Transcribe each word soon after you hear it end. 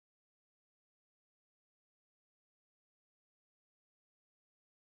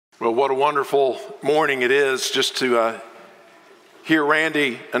Well, what a wonderful morning it is just to hear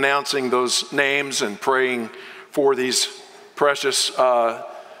Randy announcing those names and praying for these precious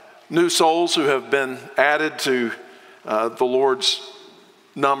new souls who have been added to the Lord's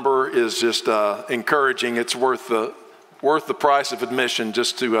number is just encouraging. It's worth the price of admission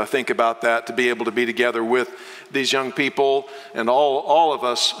just to think about that, to be able to be together with these young people and all of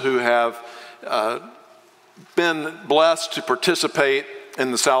us who have been blessed to participate in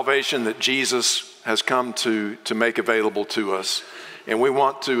the salvation that Jesus has come to make available to us. And we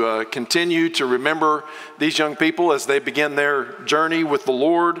want to continue to remember these young people as they begin their journey with the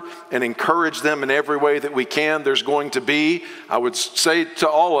Lord and encourage them in every way that we can. There's going to be, I would say to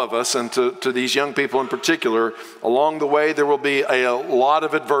all of us and to these young people in particular, along the way there will be a lot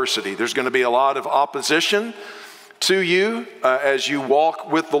of adversity. There's going to be a lot of opposition to you as you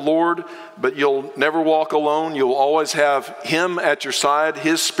walk with the Lord, but you'll never walk alone. You'll always have Him at your side,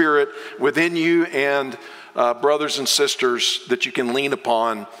 His Spirit within you, and brothers and sisters that you can lean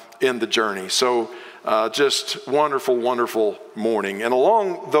upon in the journey. So just wonderful, wonderful morning. And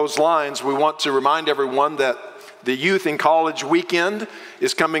along those lines, we want to remind everyone that the Youth in College weekend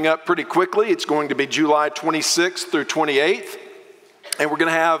is coming up pretty quickly. It's going to be July 26th through 28th. And we're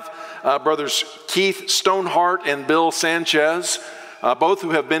going to have brothers Keith Stoneheart and Bill Sanchez, both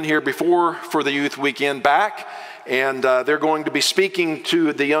who have been here before for the Youth Weekend back. And they're going to be speaking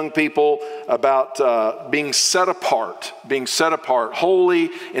to the young people about being set apart, holy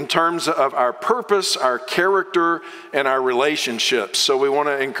in terms of our purpose, our character, and our relationships. So we want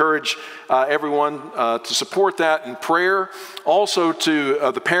to encourage everyone to support that in prayer. Also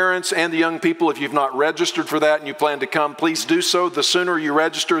to the parents and the young people, if you've not registered for that and you plan to come, please do so. The sooner you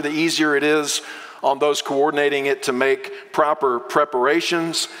register, the easier it is on those coordinating it to make proper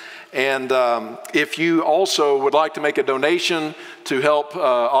preparations. And if you also would like to make a donation to help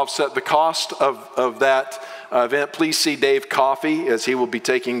offset the cost of that event, please see Dave Coffey as he will be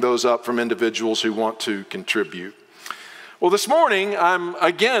taking those up from individuals who want to contribute. Well, this morning, I'm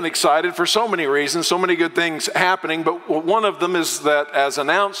again excited for so many reasons, so many good things happening, but one of them is that, as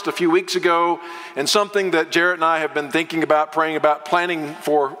announced a few weeks ago, and something that Jarrett and I have been thinking about, praying about, planning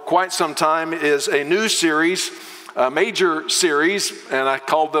for quite some time, is a new series, a major series, and I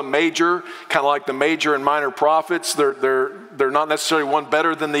called them major, kind of like the major and minor prophets. They're not necessarily one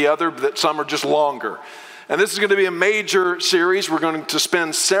better than the other, but some are just longer. And this is going to be a major series. We're going to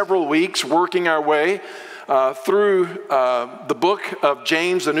spend several weeks working our way through the book of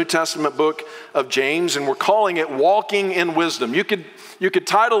James, the New Testament book of James, and we're calling it Walking in Wisdom. You could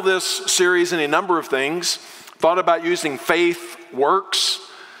title this series any number of things. Thought about using Faith Works,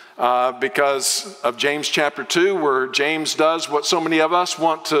 because of James chapter 2, where James does what so many of us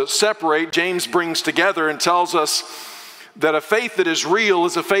want to separate. James brings together and tells us that a faith that is real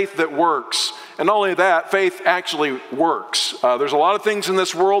is a faith that works. And not only that, faith actually works. There's a lot of things in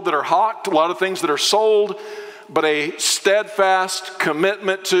this world that are hawked, a lot of things that are sold, but a steadfast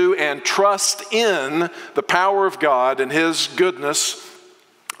commitment to and trust in the power of God and His goodness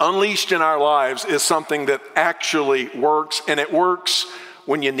unleashed in our lives is something that actually works, and it works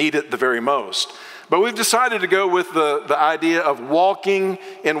when you need it the very most. But we've decided to go with the idea of walking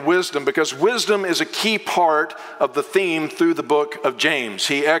in wisdom, because wisdom is a key part of the theme through the book of James.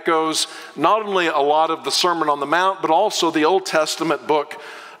 He echoes not only a lot of the Sermon on the Mount, but also the Old Testament book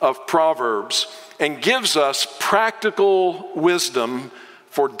of Proverbs, and gives us practical wisdom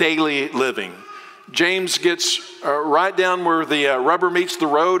for daily living. James gets right down where the rubber meets the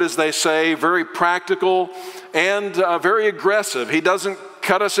road, as they say, very practical and very aggressive. He doesn't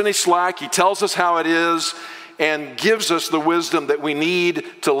cut us any slack. He tells us how it is and gives us the wisdom that we need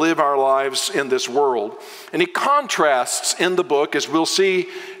to live our lives in this world. And he contrasts in the book, as we'll see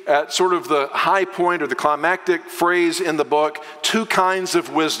at sort of the high point or the climactic phrase in the book, two kinds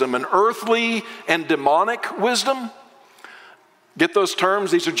of wisdom: an earthly and demonic wisdom. Get those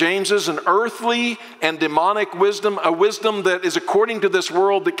terms? These are James's. An earthly and demonic wisdom, a wisdom that is according to this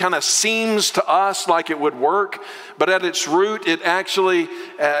world that kind of seems to us like it would work, but at its root it actually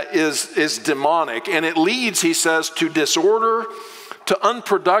is demonic. And it leads, he says, to disorder, to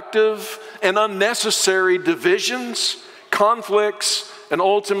unproductive and unnecessary divisions, conflicts, and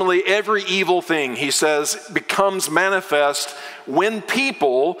ultimately every evil thing, he says, becomes manifest when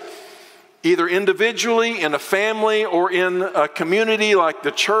people, either individually, in a family, or in a community like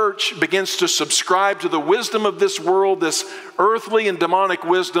the church, begins to subscribe to the wisdom of this world, this earthly and demonic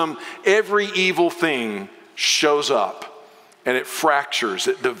wisdom. Every evil thing shows up, and it fractures,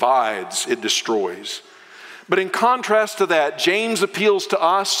 it divides, it destroys. But in contrast to that, James appeals to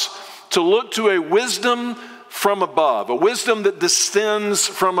us to look to a wisdom from above, a wisdom that descends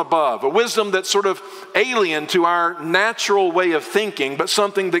from above, a wisdom that's sort of alien to our natural way of thinking, but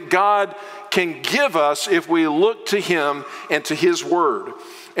something that God can give us if we look to Him and to His Word.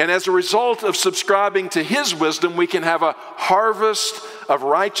 And as a result of subscribing to His wisdom, we can have a harvest of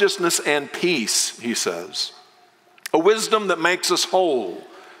righteousness and peace, he says. A wisdom that makes us whole.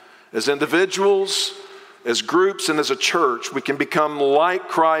 As individuals, as groups, and as a church, we can become like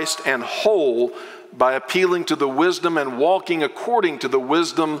Christ and whole by appealing to the wisdom and walking according to the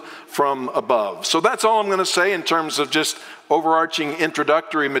wisdom from above. So that's all I'm going to say in terms of just overarching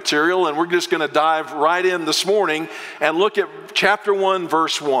introductory material, and we're just going to dive right in this morning and look at chapter 1,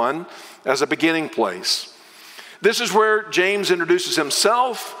 verse 1 as a beginning place. This is where James introduces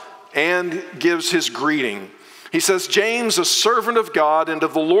himself and gives his greeting. He says, James, a servant of God and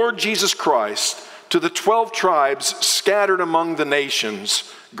of the Lord Jesus Christ, to the 12 tribes scattered among the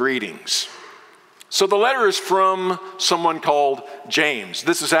nations, greetings. So the letter is from someone called James.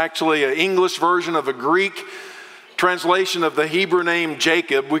 This is actually an English version of a Greek translation of the Hebrew name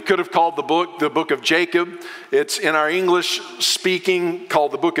Jacob. We could have called the book of Jacob. It's in our English speaking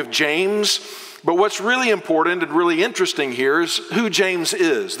called the book of James. But what's really important and really interesting here is who James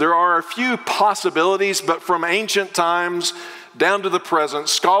is. There are a few possibilities, but from ancient times down to the present,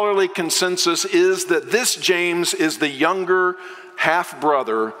 scholarly consensus is that this James is the younger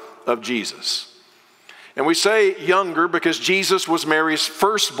half-brother of Jesus. And we say younger because Jesus was Mary's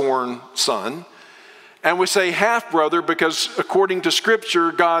firstborn son. And we say half-brother because according to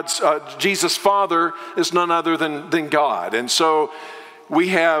Scripture, Jesus' father is none other than God. And so we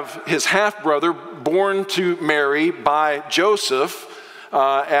have his half-brother born to Mary by Joseph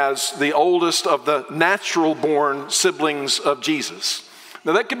as the oldest of the natural-born siblings of Jesus.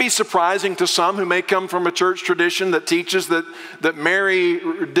 Now that could be surprising to some who may come from a church tradition that teaches that Mary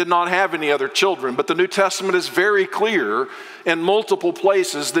did not have any other children. But the New Testament is very clear in multiple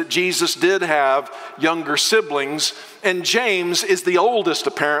places that Jesus did have younger siblings. And James is the oldest,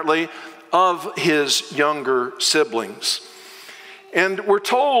 apparently, of his younger siblings. And we're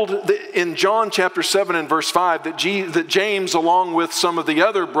told that in John chapter 7 and verse 5 that James, along with some of the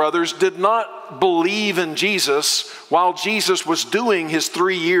other brothers, did not believe in Jesus while Jesus was doing his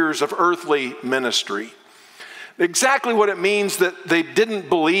 3 years of earthly ministry. Exactly what it means that they didn't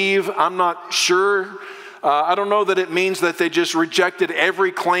believe, I'm not sure. I don't know that it means that they just rejected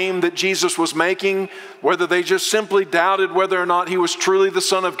every claim that Jesus was making, whether they just simply doubted whether or not he was truly the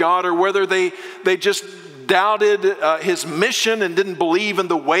Son of God, or whether they just doubted his mission and didn't believe in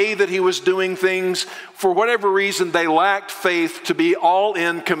the way that he was doing things. For whatever reason, they lacked faith to be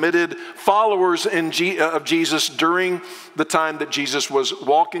all-in committed followers of Jesus during the time that Jesus was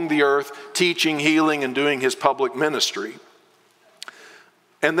walking the earth, teaching, healing, and doing his public ministry.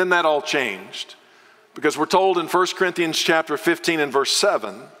 And then that all changed, because we're told in 1 Corinthians chapter 15 and verse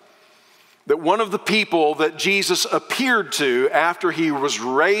 7 that one of the people that Jesus appeared to after he was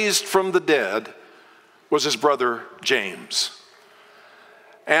raised from the dead was his brother James.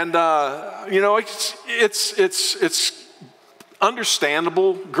 And it's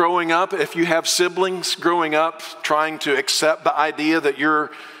understandable growing up, if you have siblings growing up trying to accept the idea that your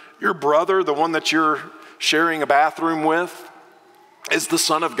brother, the one that you're sharing a bathroom with, is the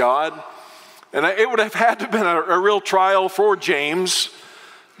Son of God. And it would have had to have been a real trial for James,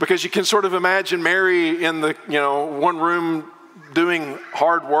 because you can sort of imagine Mary in the one room doing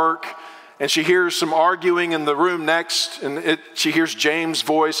hard work, and she hears some arguing in the room next, and she hears James'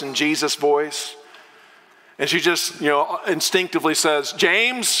 voice and Jesus' voice. And she just, instinctively says,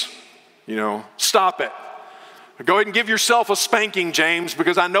 James, stop it. Go ahead and give yourself a spanking, James,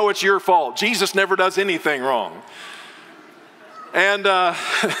 because I know it's your fault. Jesus never does anything wrong. And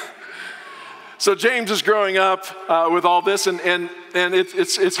so James is growing up with all this, and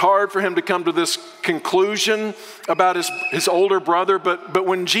it's hard for him to come to this conclusion about his older brother. But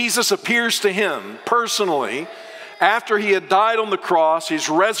when Jesus appears to him personally, after he had died on the cross, he's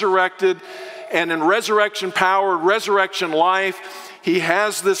resurrected, and in resurrection power, resurrection life, he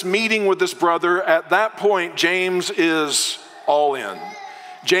has this meeting with this brother. At that point, James is all in.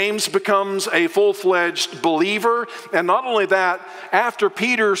 James becomes a full-fledged believer. And not only that, after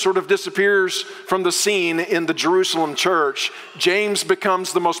Peter sort of disappears from the scene in the Jerusalem church, James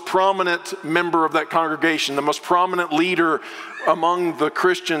becomes the most prominent member of that congregation, the most prominent leader among the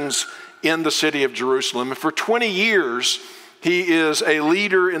Christians in the city of Jerusalem. And for 20 years, he is a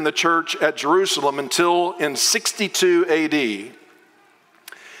leader in the church at Jerusalem until in 62 AD,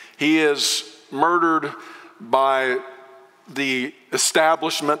 he is murdered by the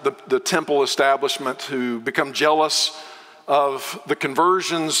establishment, the temple establishment, who become jealous of the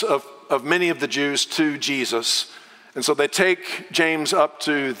conversions of of many of the Jews to Jesus. And so they take James up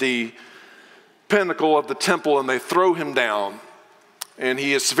to the pinnacle of the temple and they throw him down. And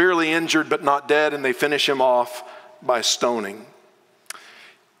he is severely injured but not dead, and they finish him off by stoning.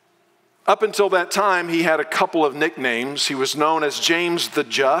 Up until that time, he had a couple of nicknames. He was known as James the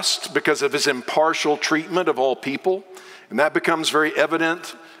Just because of his impartial treatment of all people. And that becomes very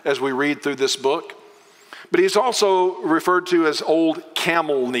evident as we read through this book. But he's also referred to as Old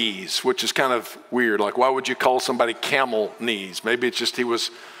Camel Knees, which is kind of weird. Like, why would you call somebody camel knees? Maybe it's just he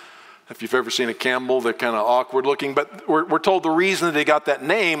was, if you've ever seen a camel, they're kind of awkward looking. But we're told the reason that he got that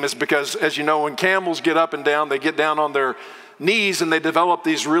name is because, as you know, when camels get up and down, they get down on their knees and they develop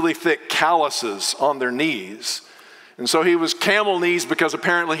these really thick calluses on their knees. And so he was camel knees because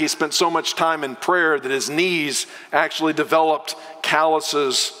apparently he spent so much time in prayer that his knees actually developed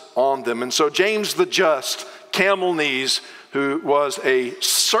calluses on them. And so James the Just, camel knees, who was a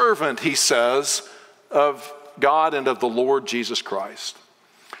servant, he says, of God and of the Lord Jesus Christ.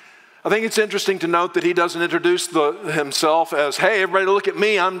 I think it's interesting to note that he doesn't introduce himself as, hey, everybody look at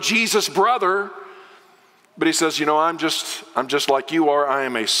me, I'm Jesus' brother. But he says, you know, I'm just like you are. I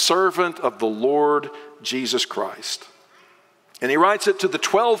am a servant of the Lord Jesus Christ. And he writes it to the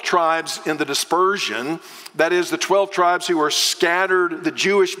 12 tribes in the dispersion, that is the 12 tribes who were scattered, the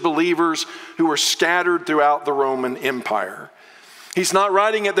Jewish believers who were scattered throughout the Roman Empire. He's not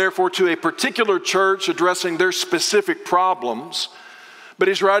writing it, therefore, to a particular church addressing their specific problems, but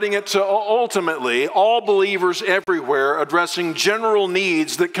he's writing it to ultimately all believers everywhere, addressing general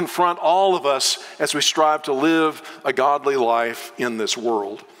needs that confront all of us as we strive to live a godly life in this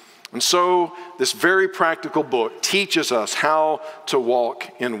world. And so this very practical book teaches us how to walk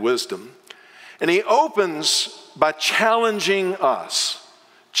in wisdom. And he opens by challenging us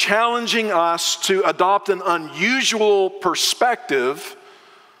to adopt an unusual perspective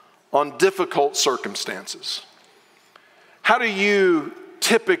on difficult circumstances. How do you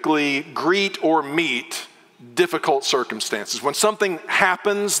typically greet or meet difficult circumstances? When something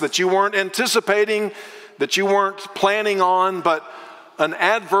happens that you weren't anticipating, that you weren't planning on, but an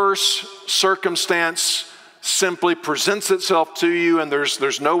adverse circumstance simply presents itself to you and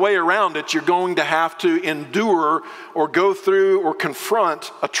there's no way around it, you're going to have to endure or go through or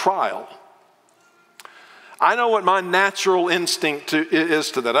confront a trial. I know what my natural instinct is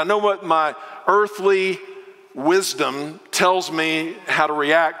to that. I know what my earthly wisdom tells me how to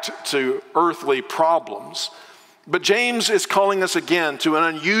react to earthly problems. But James is calling us again to an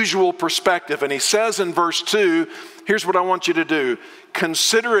unusual perspective. And he says in verse 2, here's what I want you to do.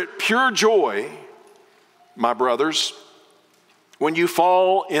 Consider it pure joy, my brothers, when you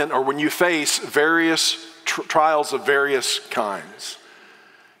fall in or when you face various trials of various kinds.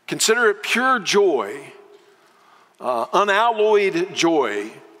 Consider it pure joy, unalloyed joy,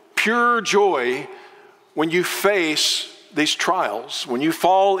 pure joy when you face these trials, when you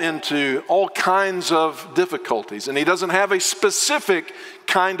fall into all kinds of difficulties. And he doesn't have a specific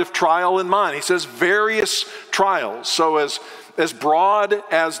kind of trial in mind. He says various trials. So as broad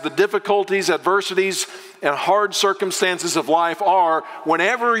as the difficulties, adversities, and hard circumstances of life are,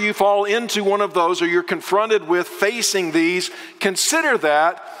 whenever you fall into one of those or you're confronted with facing these, consider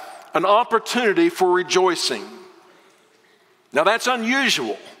that an opportunity for rejoicing. Now that's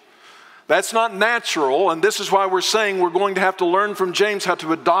unusual. That's not natural, and this is why we're saying we're going to have to learn from James how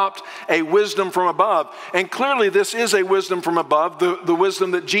to adopt a wisdom from above. And clearly this is a wisdom from above, the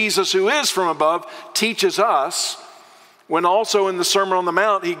wisdom that Jesus, who is from above, teaches us, when also in the Sermon on the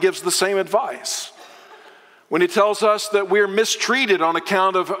Mount he gives the same advice. When he tells us that we're mistreated on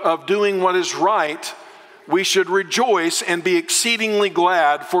account of doing what is right, we should rejoice and be exceedingly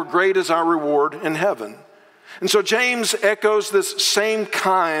glad, for great is our reward in heaven. And so James echoes this same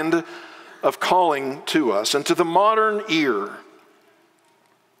kind of calling to us. And to the modern ear,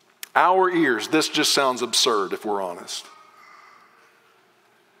 our ears, this just sounds absurd if we're honest.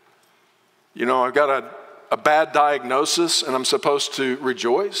 You know, I've got a bad diagnosis and I'm supposed to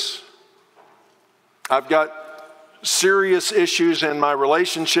rejoice. I've got serious issues in my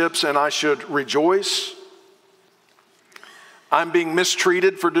relationships and I should rejoice. I'm being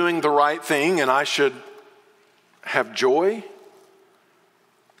mistreated for doing the right thing and I should have joy.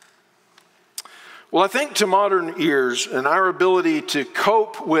 Well, I think to modern ears and our ability to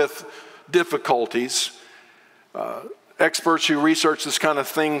cope with difficulties, experts who research this kind of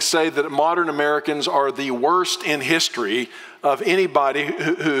thing say that modern Americans are the worst in history of anybody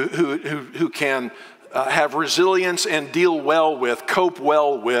who can have resilience and deal well with, cope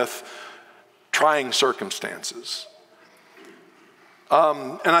well with trying circumstances.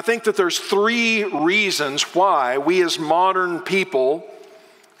 And I think that there's three reasons why we as modern people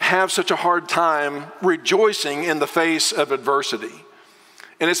have such a hard time rejoicing in the face of adversity.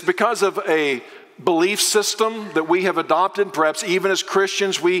 And it's because of a belief system that we have adopted. Perhaps even as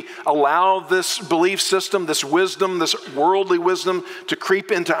Christians, we allow this belief system, this wisdom, this worldly wisdom to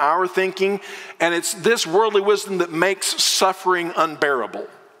creep into our thinking. And it's this worldly wisdom that makes suffering unbearable,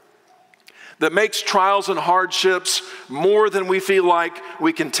 that makes trials and hardships more than we feel like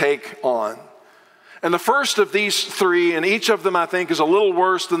we can take on. And the first of these three, and each of them I think is a little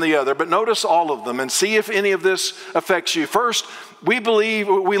worse than the other, but notice all of them and see if any of this affects you. First, we believe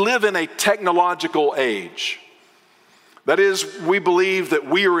we live in a technological age. That is, we believe that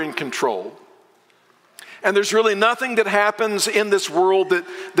we are in control. And there's really nothing that happens in this world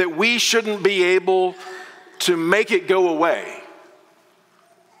that we shouldn't be able to make it go away.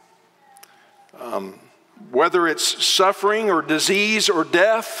 Whether it's suffering or disease or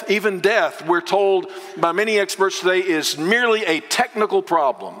death, even death, we're told by many experts today, is merely a technical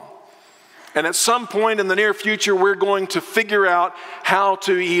problem. And at some point in the near future, we're going to figure out how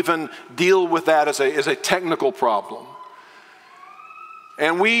to even deal with that as a technical problem.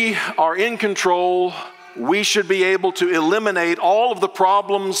 And we are in control. We should be able to eliminate all of the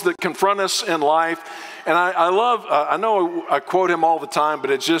problems that confront us in life. And I know I quote him all the time, but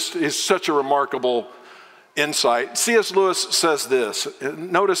it just is such a remarkable insight. C.S. Lewis says this.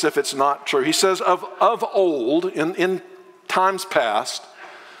 Notice if it's not true. He says, of old, in times past,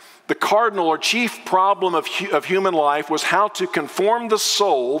 the cardinal or chief problem of human life was how to conform the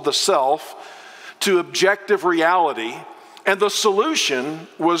soul, the self, to objective reality. And the solution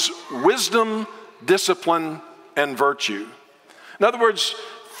was wisdom, discipline, and virtue. In other words,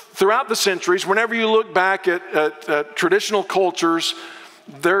 throughout the centuries, whenever you look back at traditional cultures,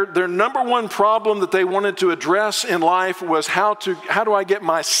 their number one problem that they wanted to address in life was how do I get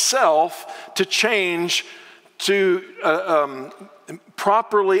myself to change to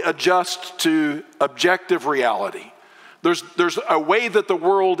properly adjust to objective reality. There's a way that the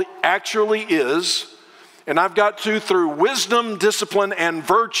world actually is, and I've got to, through wisdom, discipline, and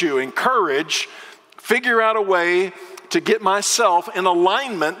virtue and courage, figure out a way to get myself in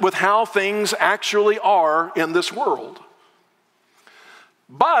alignment with how things actually are in this world.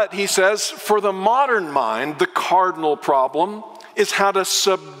 But, he says, for the modern mind, the cardinal problem is how to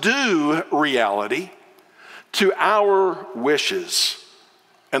subdue reality to our wishes.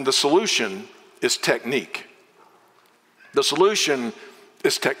 And the solution is technique. The solution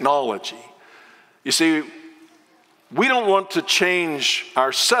is technology. You see, we don't want to change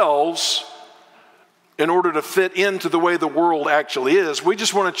ourselves in order to fit into the way the world actually is. We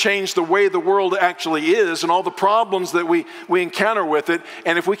just want to change the way the world actually is and all the problems that we encounter with it.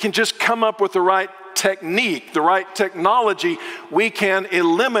 And if we can just come up with the right technique, the right technology, we can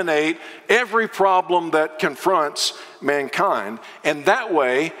eliminate every problem that confronts mankind. And that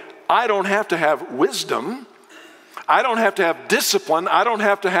way, I don't have to have wisdom. I don't have to have discipline. I don't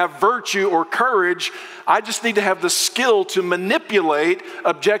have to have virtue or courage. I just need to have the skill to manipulate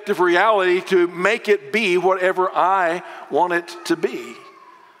objective reality to make it be whatever I want it to be.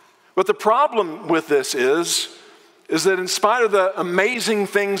 But the problem with this is that in spite of the amazing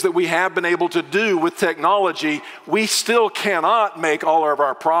things that we have been able to do with technology, we still cannot make all of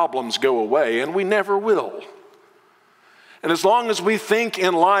our problems go away, and we never will. And as long as we think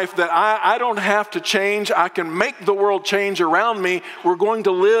in life that I don't have to change, I can make the world change around me, we're going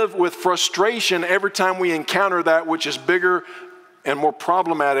to live with frustration every time we encounter that which is bigger and more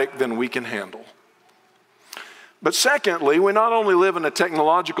problematic than we can handle. But secondly, we not only live in a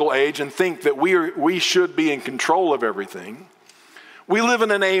technological age and think that we should be in control of everything, we live in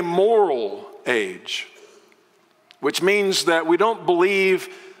an amoral age, which means that we don't believe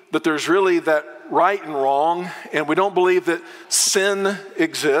that there's really that right and wrong, and we don't believe that sin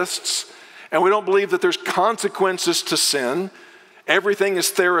exists, and we don't believe that there's consequences to sin. Everything is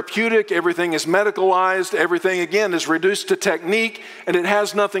therapeutic, everything is medicalized, everything, again, is reduced to technique, and it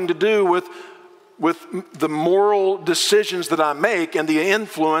has nothing to do with the moral decisions that I make and the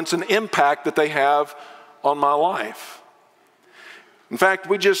influence and impact that they have on my life. In fact,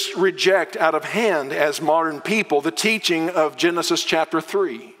 we just reject out of hand as modern people the teaching of Genesis chapter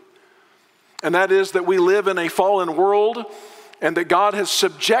 3. And that is that we live in a fallen world and that God has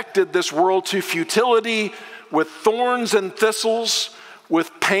subjected this world to futility with thorns and thistles,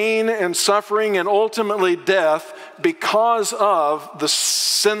 with pain and suffering and ultimately death because of the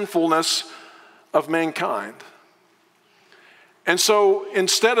sinfulness of mankind. And so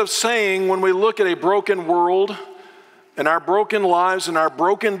instead of saying when we look at a broken world and our broken lives and our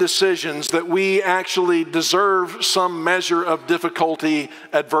broken decisions that we actually deserve some measure of difficulty,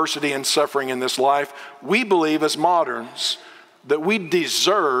 adversity, and suffering in this life, we believe as moderns that we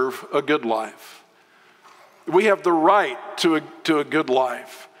deserve a good life. We have the right to a good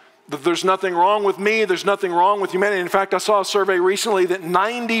life. That there's nothing wrong with me, there's nothing wrong with humanity. In fact, I saw a survey recently that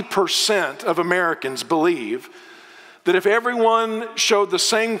 90% of Americans believe that if everyone showed the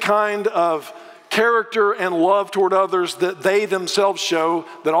same kind of character and love toward others that they themselves show,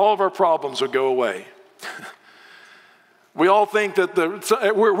 that all of our problems would go away. We all think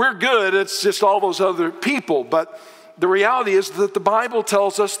that we're good, it's just all those other people. But the reality is that the Bible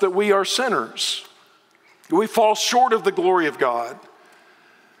tells us that we are sinners. We fall short of the glory of God.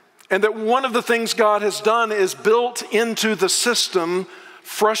 And that one of the things God has done is built into the system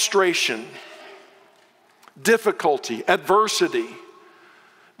frustration, difficulty, adversity.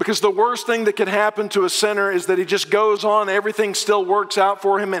 Because the worst thing that can happen to a sinner is that he just goes on, everything still works out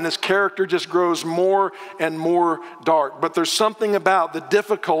for him, and his character just grows more and more dark. But there's something about the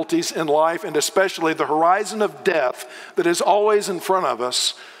difficulties in life, and especially the horizon of death that is always in front of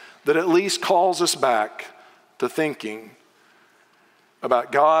us, that at least calls us back to thinking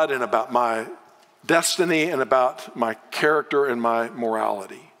about God and about my destiny and about my character and my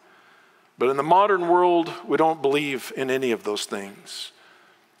morality. But in the modern world, we don't believe in any of those things.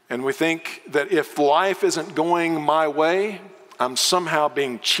 And we think that if life isn't going my way, I'm somehow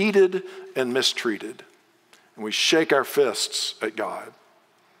being cheated and mistreated. And we shake our fists at God.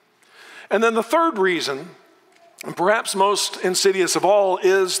 And then the third reason, and perhaps most insidious of all,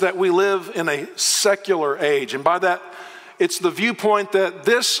 is that we live in a secular age. And by that, it's the viewpoint that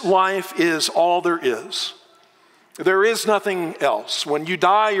this life is all there is. There is nothing else. When you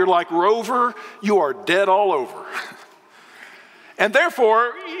die, you're like Rover, you are dead all over. And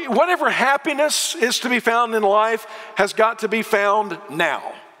therefore, whatever happiness is to be found in life has got to be found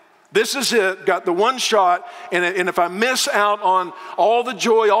now. This is it, got the one shot, and if I miss out on all the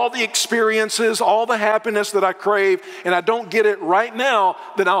joy, all the experiences, all the happiness that I crave, and I don't get it right now,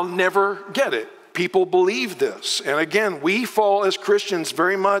 then I'll never get it. People believe this. And again, we fall as Christians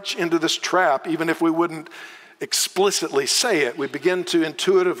very much into this trap, even if we wouldn't explicitly say it. We begin to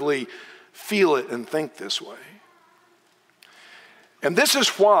intuitively feel it and think this way. And this is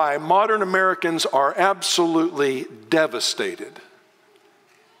why modern Americans are absolutely devastated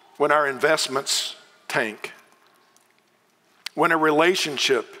when our investments tank, when a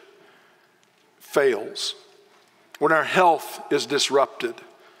relationship fails, when our health is disrupted,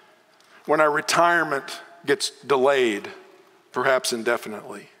 when our retirement gets delayed, perhaps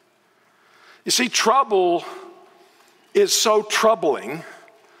indefinitely. You see, trouble is so troubling,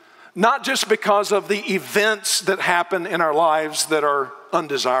 not just because of the events that happen in our lives that are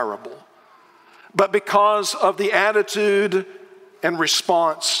undesirable, but because of the attitude and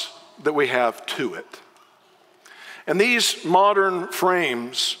response that we have to it. And these modern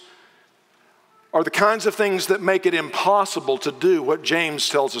frames are the kinds of things that make it impossible to do what James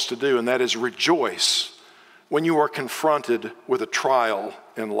tells us to do, and that is rejoice when you are confronted with a trial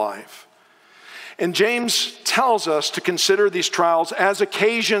in life. And James tells us to consider these trials as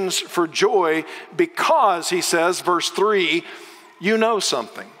occasions for joy because, he says, verse 3, you know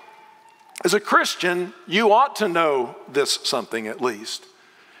something. As a Christian, you ought to know this something at least.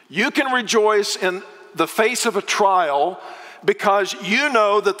 You can rejoice in the face of a trial because you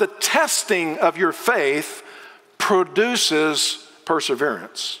know that the testing of your faith produces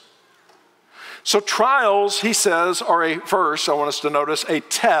perseverance. So trials, he says, are I want us to notice, a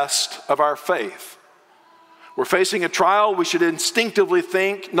test of our faith. We're facing a trial, we should instinctively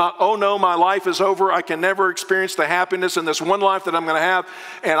think, not, oh no, my life is over, I can never experience the happiness in this one life that I'm going to have,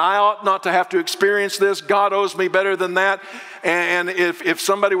 and I ought not to have to experience this, God owes me better than that, and if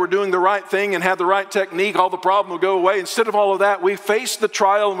somebody were doing the right thing and had the right technique, all the problem would go away. Instead of all of that, we face the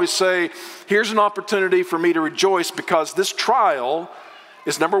trial and we say, here's an opportunity for me to rejoice because this trial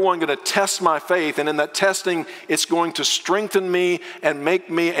is, number one, going to test my faith, and in that testing, it's going to strengthen me and make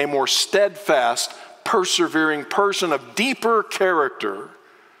me a more steadfast, persevering person of deeper character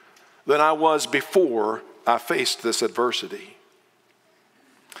than I was before I faced this adversity.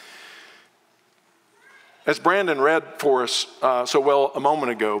 As Brandon read for us so well a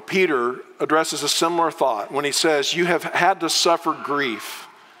moment ago, Peter addresses a similar thought when he says, you have had to suffer grief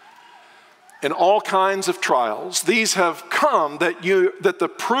in all kinds of trials. These have come that the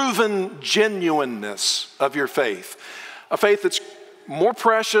proven genuineness of your faith, a faith that's more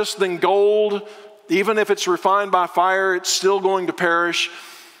precious than gold. Even if it's refined by fire, it's still going to perish.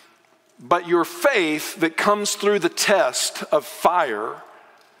 But your faith that comes through the test of fire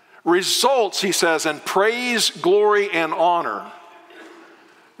results, he says, in praise, glory, and honor.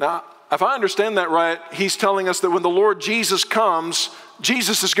 Now, if I understand that right, he's telling us that when the Lord Jesus comes,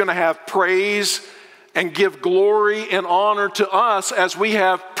 Jesus is going to have praise and give glory and honor to us as we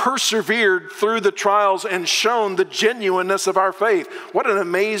have persevered through the trials and shown the genuineness of our faith. What an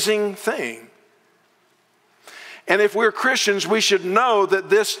amazing thing. And if we're Christians, we should know that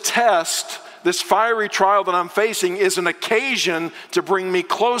this test, this fiery trial that I'm facing, is an occasion to bring me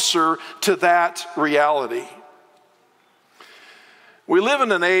closer to that reality. We live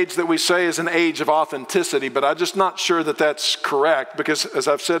in an age that we say is an age of authenticity, but I'm just not sure that that's correct, because as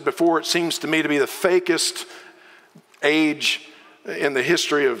I've said before, it seems to me to be the fakest age in the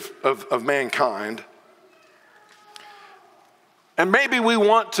history of mankind. And maybe we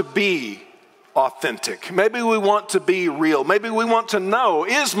want to be authentic. Maybe we want to be real. Maybe we want to know,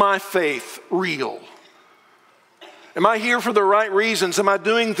 is my faith real? Am I here for the right reasons? Am I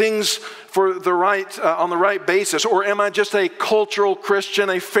doing things for the right, on the right basis? Or am I just a cultural Christian,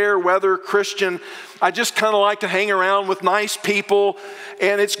 a fair weather Christian? I just kind of like to hang around with nice people,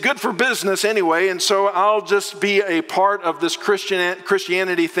 and it's good for business anyway, and so I'll just be a part of this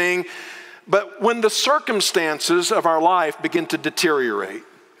Christianity thing. But when the circumstances of our life begin to deteriorate,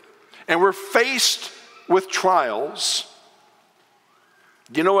 and we're faced with trials,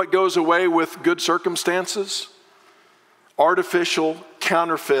 do you know what goes away with good circumstances? Artificial,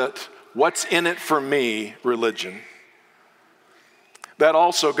 counterfeit, what's in it for me religion. That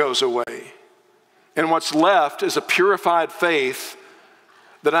also goes away. And what's left is a purified faith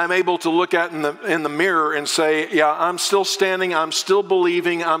that I'm able to look at in the mirror and say, yeah, I'm still standing, I'm still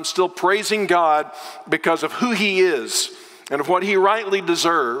believing, I'm still praising God because of who He is and of what He rightly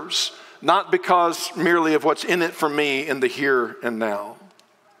deserves, not because merely of what's in it for me in the here and now.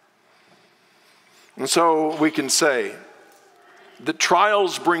 And so we can say, the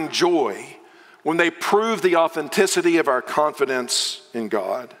trials bring joy when they prove the authenticity of our confidence in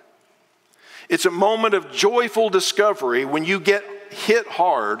God. It's a moment of joyful discovery when you get hit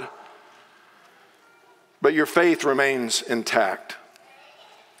hard, but your faith remains intact.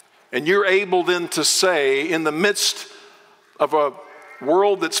 And you're able then to say, in the midst of a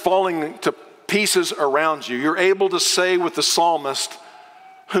world that's falling to pieces around you, you're able to say with the psalmist,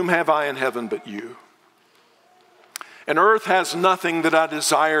 "Whom have I in heaven but you? And earth has nothing that I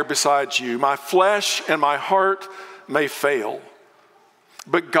desire besides you. My flesh and my heart may fail,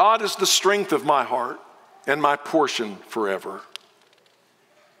 but God is the strength of my heart and my portion forever."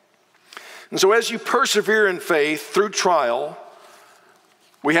 And so as you persevere in faith through trial,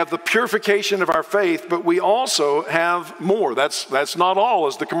 we have the purification of our faith, but we also have more. That's not all,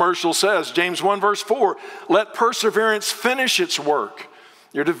 as the commercial says. James 1 verse 4, let perseverance finish its work.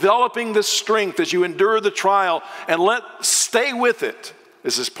 You're developing this strength as you endure the trial, and stay with it,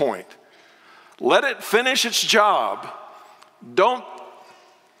 is his point. Let it finish its job. Don't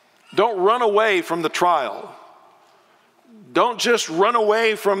run away from the trial. Don't just run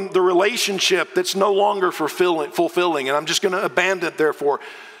away from the relationship that's no longer fulfilling, and I'm just going to abandon it therefore.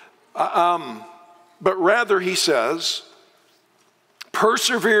 But rather, he says,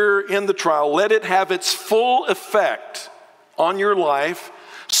 persevere in the trial. Let it have its full effect on your life,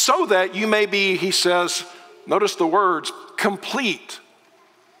 so that you may be, he says, notice the words, complete,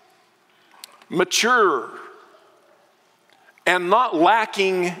 mature, and not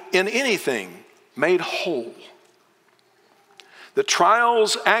lacking in anything, made whole. The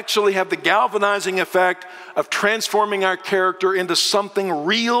trials actually have the galvanizing effect of transforming our character into something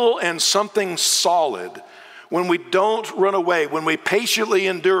real and something solid when we don't run away, when we patiently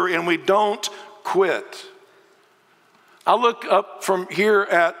endure and we don't quit. I look up from here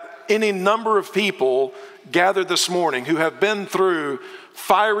at any number of people gathered this morning who have been through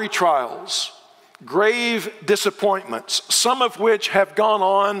fiery trials, grave disappointments, some of which have gone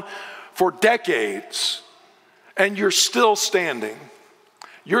on for decades, and you're still standing.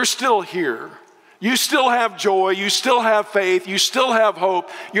 You're still here. You still have joy. You still have faith. You still have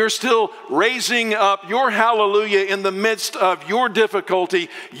hope. You're still raising up your hallelujah in the midst of your difficulty.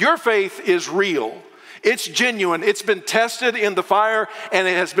 Your faith is real. It's genuine. It's been tested in the fire, and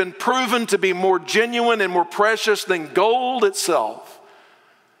it has been proven to be more genuine and more precious than gold itself.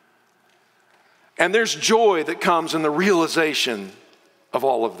 And there's joy that comes in the realization of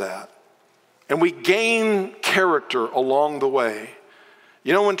all of that. And we gain character along the way.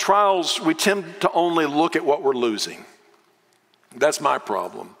 You know, in trials, we tend to only look at what we're losing. That's my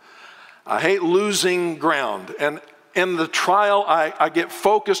problem. I hate losing ground. And in the trial, I get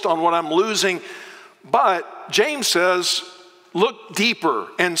focused on what I'm losing. But James says, look deeper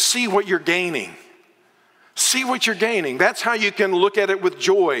and see what you're gaining. See what you're gaining. That's how you can look at it with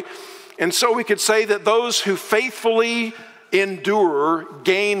joy. And so we could say that those who faithfully endure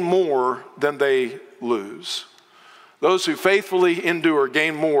gain more than they lose. Those who faithfully endure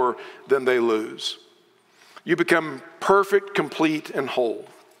gain more than they lose. You become perfect, complete, and whole.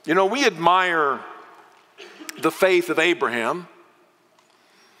 You know, we admire the faith of Abraham,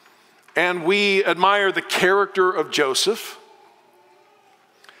 and we admire the character of Joseph,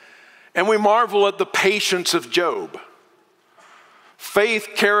 and we marvel at the patience of Job. Faith,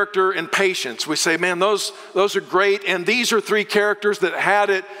 character, and patience. We say, man, those are great, and these are three characters that had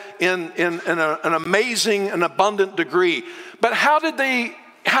it in an amazing and abundant degree. But how did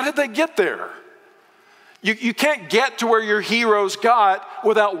they get there? You can't get to where your heroes got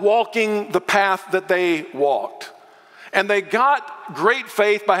without walking the path that they walked. And they got great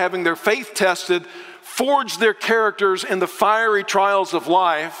faith by having their faith tested, forged their characters in the fiery trials of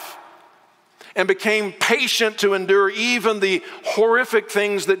life, and became patient to endure even the horrific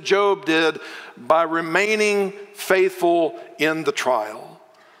things that Job did by remaining faithful in the trial.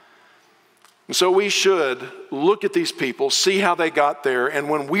 And so we should look at these people, see how they got there, and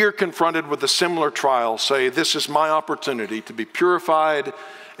when we are confronted with a similar trial, say, this is my opportunity to be purified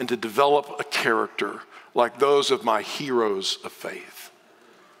and to develop a character like those of my heroes of faith.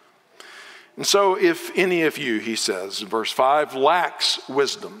 And so if any of you, he says in verse 5, lacks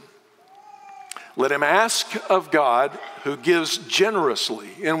wisdom, let him ask of God, who gives generously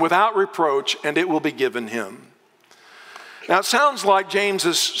and without reproach, and it will be given him. Now it sounds like James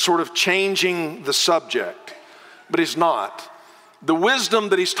is sort of changing the subject, but he's not. The wisdom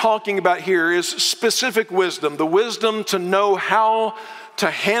that he's talking about here is specific wisdom, the wisdom to know how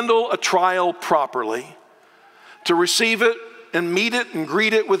to handle a trial properly, to receive it and meet it and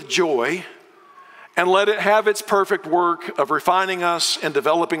greet it with joy, and let it have its perfect work of refining us and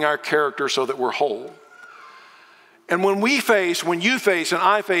developing our character so that we're whole. And when you face and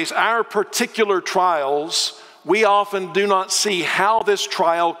I face our particular trials, we often do not see how this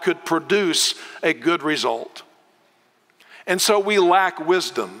trial could produce a good result. And so we lack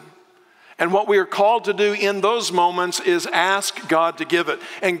wisdom. And what we are called to do in those moments is ask God to give it.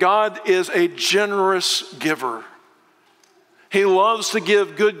 And God is a generous giver. He loves to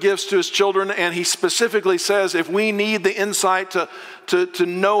give good gifts to his children, and he specifically says if we need the insight to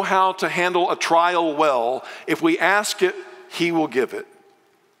know how to handle a trial well, if we ask it, he will give it.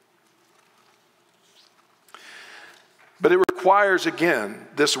 But it requires, again,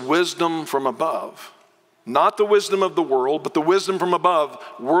 this wisdom from above. Not the wisdom of the world, but the wisdom from above.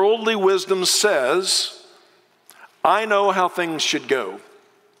 Worldly wisdom says, I know how things should go.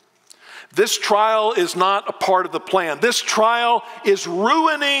 This trial is not a part of the plan. This trial is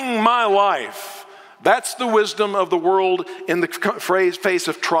ruining my life. That's the wisdom of the world in the face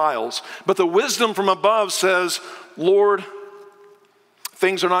of trials. But the wisdom from above says, Lord,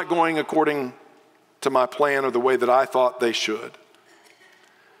 things are not going according to my plan or the way that I thought they should.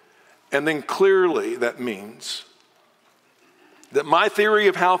 And then clearly that means that my theory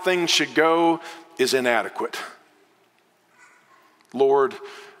of how things should go is inadequate. Lord,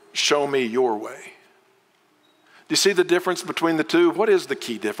 show me your way. Do you see the difference between the two? What is the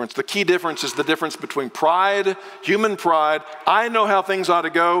key difference? The key difference is the difference between pride, human pride. I know how things ought to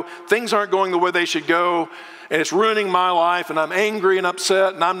go. Things aren't going the way they should go, and it's ruining my life, and I'm angry and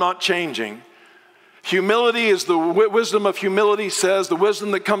upset, and I'm not changing. Humility is the wisdom of humility says, the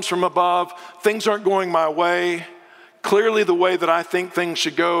wisdom that comes from above, things aren't going my way. Clearly the way that I think things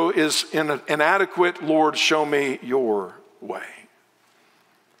should go is inadequate. Lord, show me your way.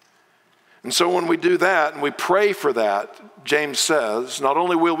 And so when we do that and we pray for that, James says, not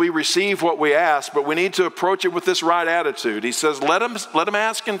only will we receive what we ask, but we need to approach it with this right attitude. He says, let him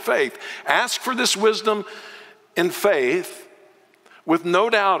ask in faith. Ask for this wisdom in faith with no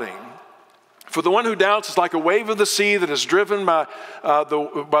doubting. For the one who doubts is like a wave of the sea that is driven by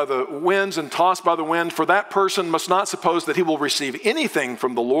the winds and tossed by the wind. For that person must not suppose that he will receive anything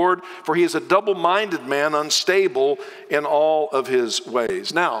from the Lord, for he is a double-minded man, unstable in all of his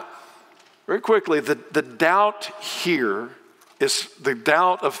ways. Now, very quickly, the doubt here is the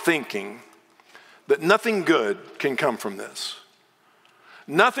doubt of thinking that nothing good can come from this.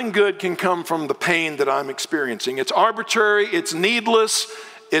 Nothing good can come from the pain that I'm experiencing. It's arbitrary, it's needless,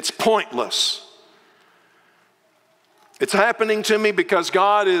 it's pointless. It's happening to me because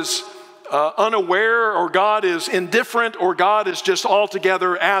God is unaware, or God is indifferent, or God is just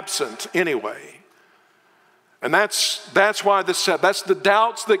altogether absent anyway. And that's why that's the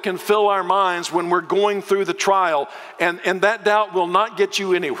doubts that can fill our minds when we're going through the trial. And that doubt will not get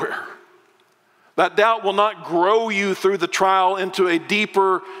you anywhere. That doubt will not grow you through the trial into a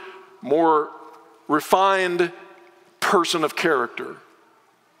deeper, more refined person of character.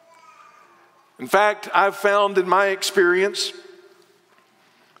 In fact, I've found in my experience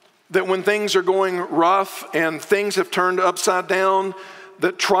that when things are going rough and things have turned upside down,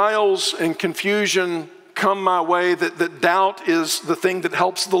 that trials and confusion come my way that doubt is the thing that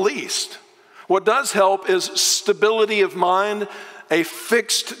helps the least. What does help is stability of mind, a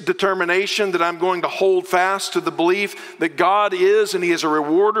fixed determination that I'm going to hold fast to the belief that God is, and He is a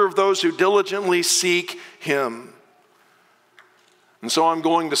rewarder of those who diligently seek Him. And so I'm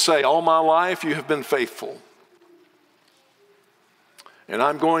going to say, all my life you have been faithful. And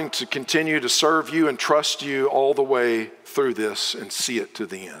I'm going to continue to serve you and trust you all the way through this and see it to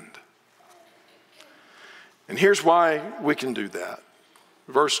the end. And here's why we can do that.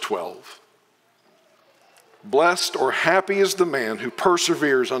 Verse 12. Blessed or happy is the man who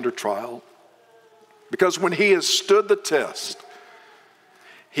perseveres under trial, because when he has stood the test,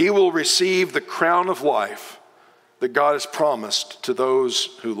 he will receive the crown of life that God has promised to those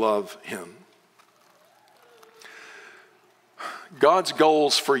who love Him. God's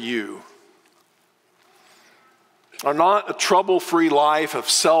goals for you are not a trouble-free life of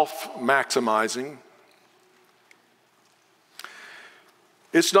self-maximizing.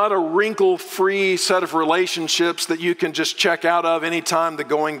 It's not a wrinkle-free set of relationships that you can just check out of anytime the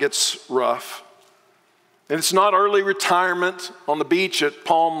going gets rough. And it's not early retirement on the beach at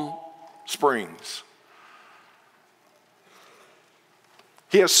Palm Springs.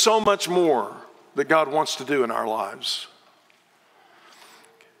 He has so much more that God wants to do in our lives.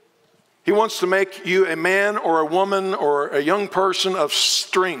 He wants to make you a man or a woman or a young person of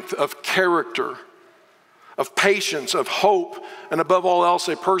strength, of character, of patience, of hope, and above all else,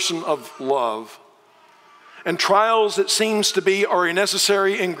 a person of love. And trials, it seems to be, are a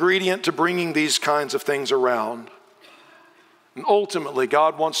necessary ingredient to bringing these kinds of things around. And ultimately,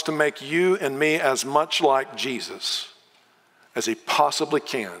 God wants to make you and me as much like Jesus as He possibly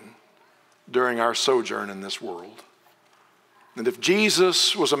can during our sojourn in this world. And if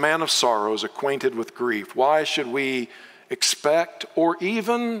Jesus was a man of sorrows, acquainted with grief, why should we expect or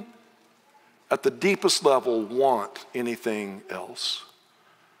even at the deepest level want anything else?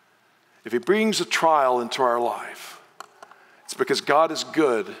 If He brings a trial into our life, it's because God is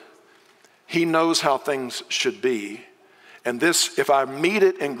good. He knows how things should be. And this, if I meet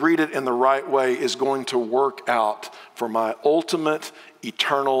it and greet it in the right way, is going to work out for my ultimate,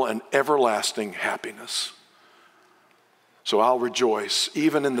 eternal, and everlasting happiness. So I'll rejoice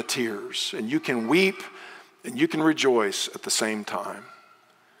even in the tears. And you can weep and you can rejoice at the same time.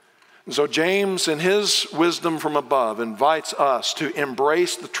 And so James, in his wisdom from above, invites us to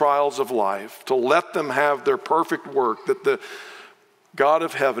embrace the trials of life, to let them have their perfect work that the God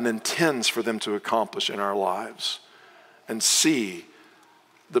of heaven intends for them to accomplish in our lives, and see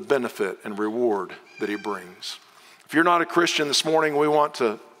the benefit and reward that He brings. If you're not a Christian this morning, we want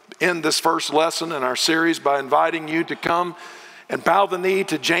to end this first lesson in our series by inviting you to come and bow the knee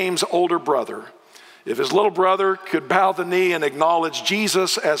to James' older brother. If his little brother could bow the knee and acknowledge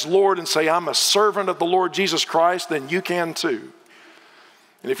Jesus as Lord and say, I'm a servant of the Lord Jesus Christ, then you can too.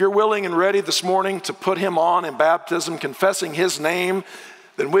 And if you're willing and ready this morning to put Him on in baptism, confessing His name,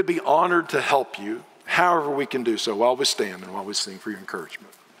 then we'd be honored to help you, however we can do so, while we stand and while we sing for your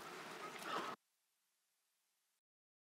encouragement.